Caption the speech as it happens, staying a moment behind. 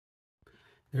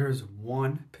There is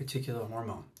one particular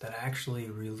hormone that actually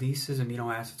releases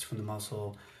amino acids from the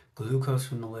muscle, glucose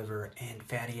from the liver, and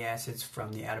fatty acids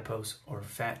from the adipose or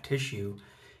fat tissue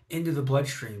into the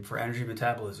bloodstream for energy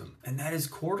metabolism, and that is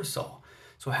cortisol.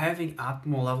 So having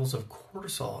optimal levels of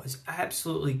cortisol is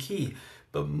absolutely key,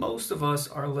 but most of us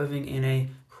are living in a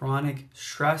chronic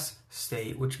stress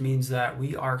state, which means that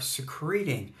we are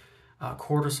secreting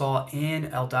cortisol and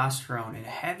aldosterone in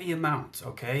heavy amounts,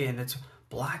 okay? And it's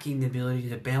blocking the ability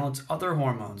to balance other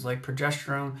hormones like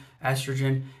progesterone,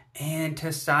 estrogen, and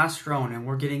testosterone. And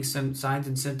we're getting some signs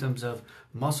and symptoms of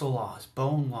muscle loss,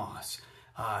 bone loss,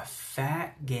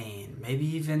 fat gain, maybe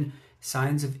even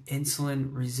signs of insulin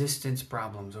resistance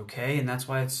problems, okay? And that's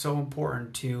why it's so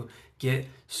important to get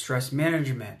stress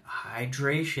management,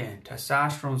 hydration,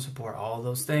 testosterone support, all of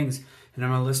those things. And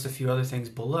I'm going to list a few other things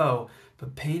below,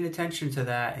 but paying attention to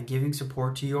that and giving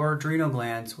support to your adrenal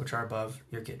glands, which are above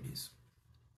your kidneys.